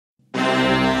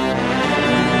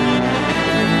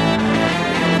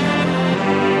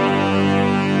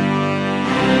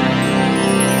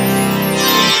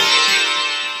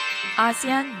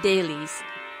ASEAN Dailies.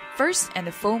 First and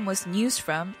the foremost news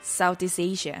from Southeast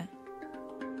Asia.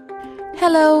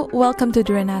 Hello, welcome to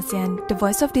Duran ASEAN, the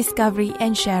voice of discovery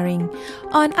and sharing.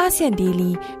 On ASEAN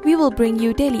Daily, we will bring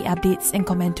you daily updates and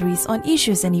commentaries on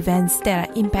issues and events that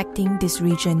are impacting this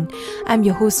region. I'm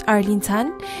your host Arlene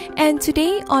Tan, and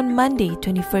today on Monday,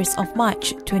 21st of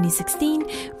March 2016,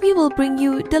 we will bring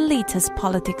you the latest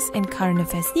politics and current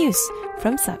affairs news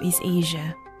from Southeast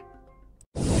Asia.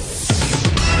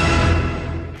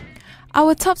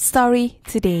 Our top story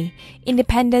today,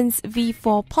 Independence v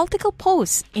for political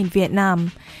posts in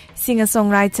Vietnam.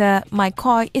 Singer-songwriter Mike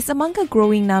Coy is among a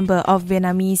growing number of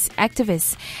Vietnamese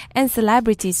activists and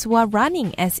celebrities who are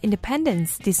running as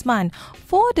independents this month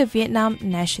for the Vietnam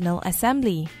National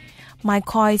Assembly. Mike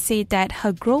Coy said that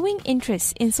her growing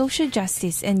interest in social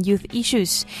justice and youth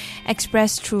issues,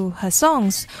 expressed through her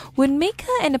songs, would make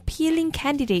her an appealing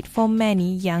candidate for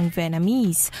many young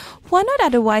Vietnamese who are not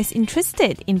otherwise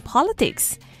interested in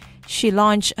politics. She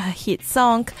launched her hit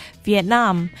song,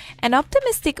 Vietnam, an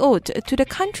optimistic ode to the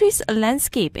country's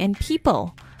landscape and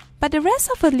people. But the rest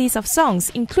of her list of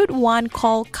songs include one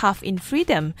called Carve in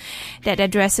Freedom that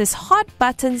addresses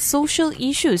hot-button social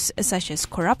issues such as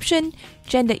corruption,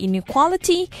 gender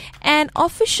inequality, and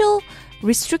official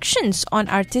restrictions on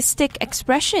artistic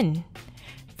expression.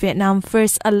 Vietnam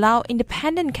first allowed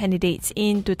independent candidates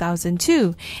in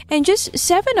 2002, and just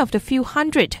 7 of the few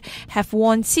hundred have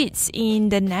won seats in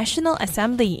the National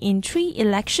Assembly in 3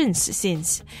 elections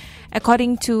since,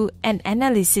 according to an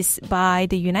analysis by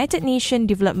the United Nations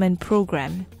Development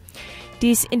Programme.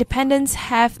 These independents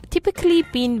have typically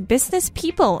been business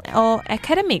people or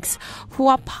academics who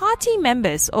are party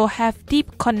members or have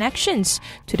deep connections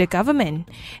to the government,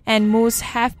 and most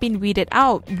have been weeded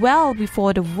out well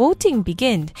before the voting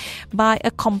began by a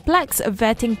complex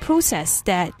vetting process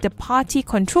that the party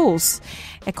controls,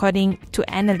 according to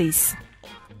analysts.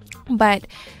 But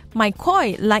Mike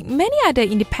Coy, like many other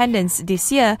independents this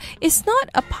year, is not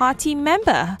a party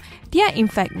member. They are in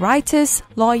fact writers,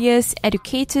 lawyers,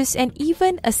 educators, and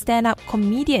even a stand-up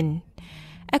comedian.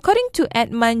 According to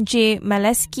Edmund J.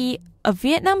 Malesky, a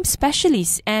Vietnam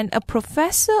specialist and a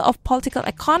professor of political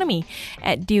economy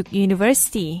at Duke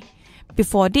University,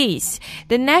 before this,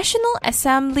 the National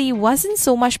Assembly wasn't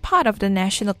so much part of the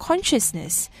national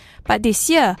consciousness. But this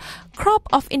year, crop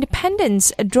of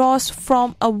independents draws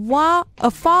from a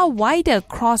far wider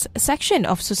cross-section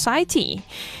of society.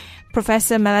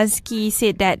 Professor Malansky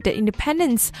said that the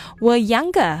independents were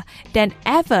younger than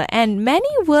ever, and many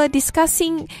were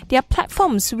discussing their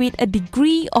platforms with a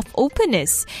degree of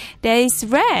openness that is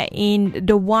rare in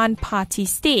the one-party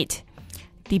state.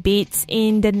 Debates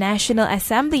in the National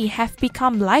Assembly have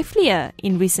become livelier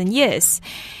in recent years,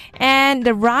 and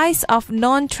the rise of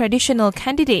non-traditional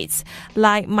candidates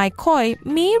like Mike Coy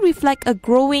may reflect a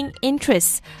growing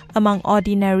interest among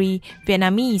ordinary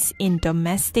Vietnamese in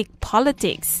domestic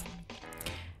politics.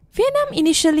 Vietnam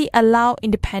initially allowed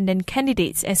independent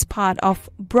candidates as part of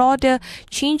broader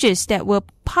changes that were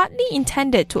partly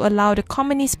intended to allow the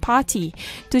Communist Party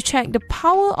to check the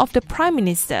power of the Prime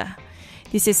Minister.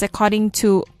 This is according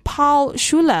to Paul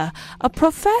Schuler, a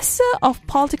professor of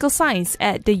political science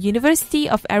at the University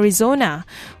of Arizona,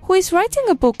 who is writing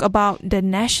a book about the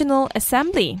National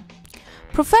Assembly.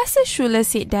 Professor Schuler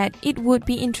said that it would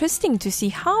be interesting to see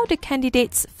how the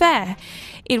candidates fare.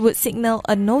 It would signal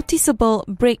a noticeable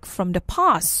break from the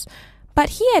past.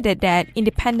 But he added that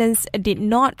independence did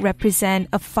not represent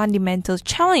a fundamental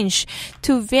challenge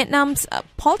to Vietnam's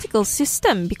political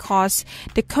system because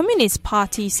the Communist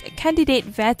Party's candidate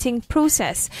vetting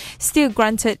process still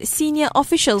granted senior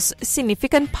officials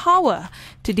significant power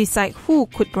to decide who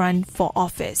could run for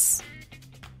office.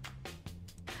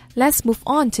 Let's move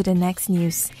on to the next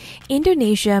news.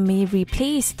 Indonesia may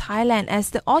replace Thailand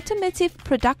as the automotive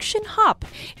production hub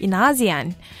in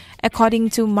ASEAN. According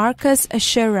to Marcus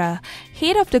Scherer,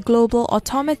 head of the global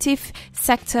automotive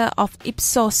sector of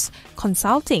Ipsos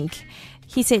Consulting,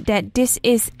 he said that this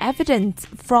is evident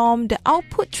from the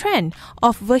output trend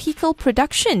of vehicle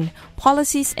production,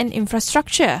 policies and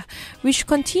infrastructure, which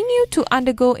continue to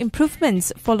undergo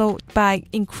improvements followed by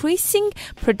increasing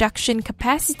production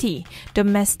capacity,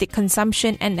 domestic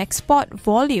consumption and export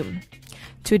volume.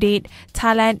 To date,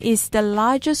 Thailand is the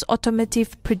largest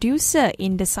automotive producer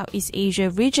in the Southeast Asia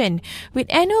region, with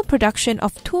annual production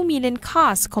of 2 million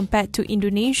cars compared to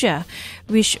Indonesia,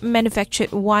 which manufactured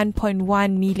 1.1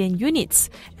 million units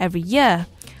every year.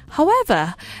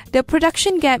 However, the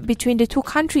production gap between the two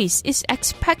countries is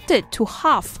expected to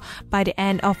halve by the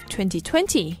end of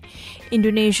 2020.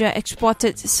 Indonesia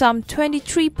exported some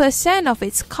 23% of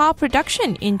its car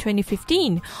production in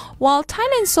 2015, while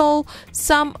Thailand sold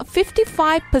some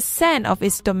 55% of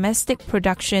its domestic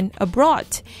production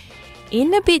abroad.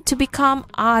 In a bid to become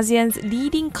ASEAN's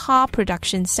leading car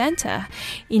production center,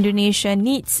 Indonesia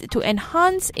needs to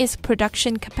enhance its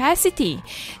production capacity,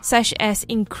 such as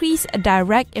increase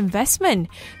direct investment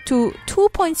to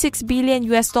 $2.6 billion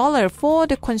for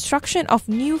the construction of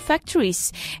new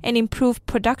factories and improve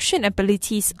production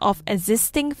abilities of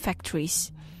existing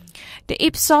factories. The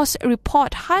Ipsos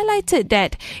report highlighted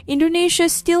that Indonesia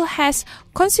still has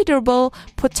considerable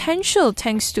potential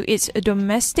thanks to its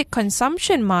domestic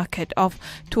consumption market of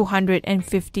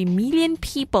 250 million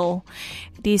people.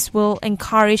 This will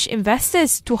encourage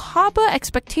investors to harbor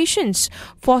expectations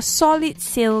for solid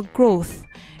sale growth.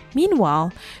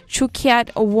 Meanwhile,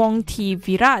 Chukyat Wongti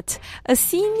Virat, a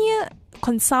senior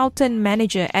consultant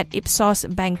manager at Ipsos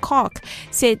Bangkok,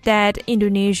 said that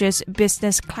Indonesia's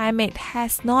business climate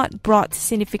has not brought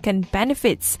significant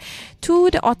benefits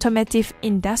to the automotive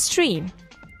industry.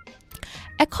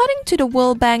 According to the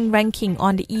World Bank ranking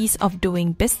on the ease of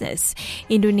doing business,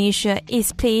 Indonesia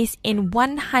is placed in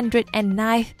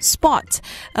 109th spot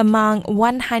among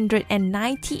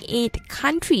 198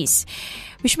 countries,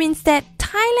 which means that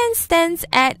Thailand stands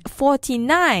at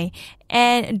 49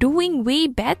 and doing way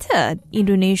better.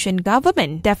 Indonesian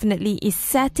government definitely is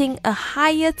setting a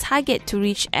higher target to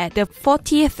reach at the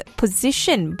 40th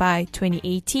position by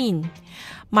 2018.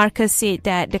 Markers said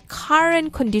that the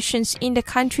current conditions in the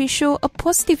country show a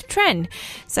positive trend,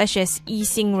 such as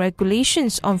easing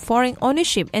regulations on foreign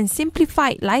ownership and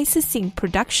simplified licensing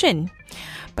production.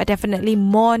 But definitely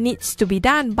more needs to be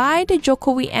done by the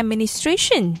Jokowi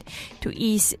administration to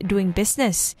ease doing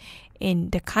business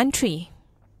in the country.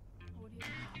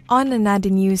 On another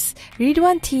news,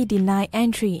 Ridwan T denied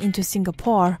entry into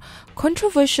Singapore.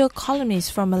 Controversial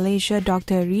columnist from Malaysia,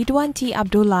 Dr. Ridwan T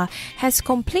Abdullah, has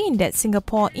complained that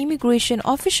Singapore immigration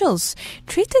officials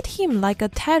treated him like a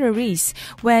terrorist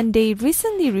when they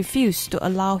recently refused to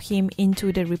allow him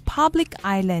into the Republic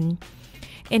Island.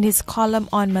 In his column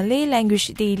on Malay language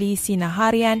daily Sinar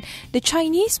Harian, the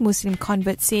Chinese Muslim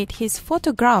convert said his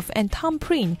photograph and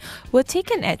thumbprint were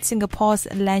taken at Singapore's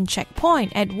land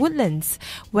checkpoint at Woodlands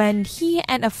when he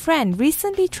and a friend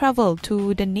recently travelled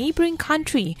to the neighbouring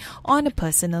country on a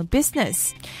personal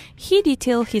business. He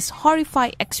detailed his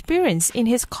horrified experience in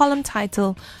his column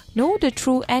titled Know the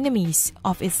True Enemies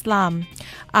of Islam.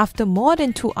 After more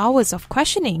than 2 hours of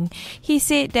questioning, he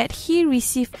said that he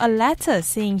received a letter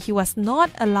saying he was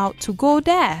not allowed to go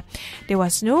there. There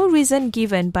was no reason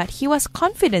given, but he was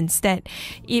confident that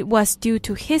it was due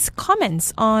to his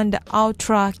comments on the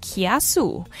Ultra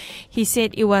Kiasu. He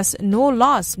said it was no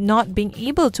loss not being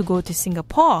able to go to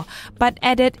Singapore, but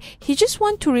added he just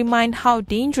want to remind how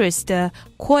dangerous the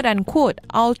quote-unquote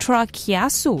Ultra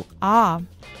Kiasu are.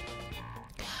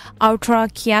 Ultra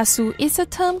Kiasu is a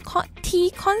term T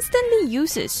constantly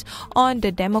uses on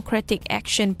the Democratic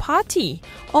Action Party,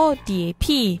 or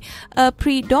DAP, a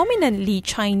predominantly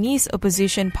Chinese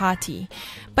opposition party.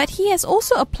 But he has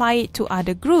also applied it to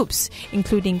other groups,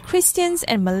 including Christians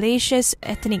and Malaysia's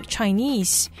ethnic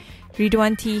Chinese.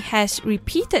 Ridwan T has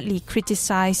repeatedly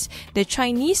criticized the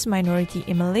Chinese minority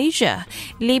in Malaysia,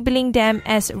 labeling them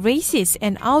as racist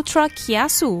and ultra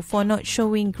kiasu for not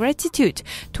showing gratitude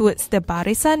towards the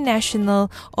Barisan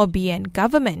Nasional or BN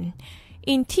government.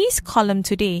 In T's column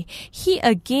today, he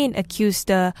again accused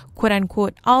the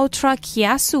quote-unquote ultra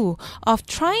kiasu of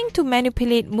trying to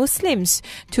manipulate Muslims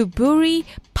to bury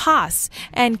past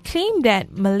and claimed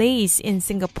that Malays in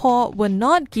Singapore were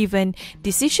not given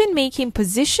decision-making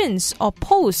positions or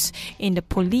posts in the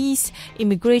police,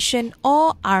 immigration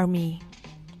or army.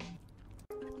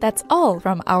 That's all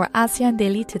from our ASEAN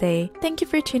Daily today. Thank you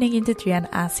for tuning into Drian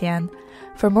ASEAN.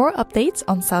 For more updates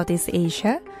on Southeast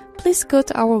Asia, please go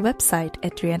to our website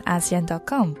at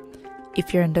drianasean.com.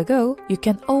 If you're on the go, you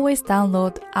can always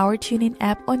download our TuneIn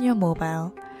app on your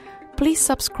mobile. Please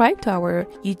subscribe to our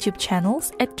YouTube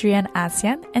channels at Drian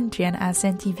ASEAN and Drian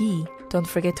ASEAN TV. Don't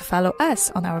forget to follow us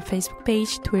on our Facebook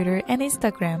page, Twitter, and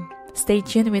Instagram. Stay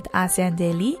tuned with ASEAN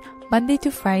Daily, Monday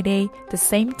to Friday, the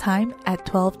same time at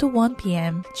 12 to 1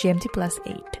 p.m.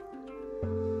 GMT+8.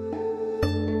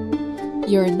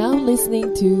 You're now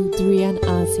listening to Drian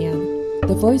ASEAN,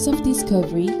 the voice of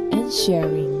discovery and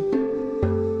sharing.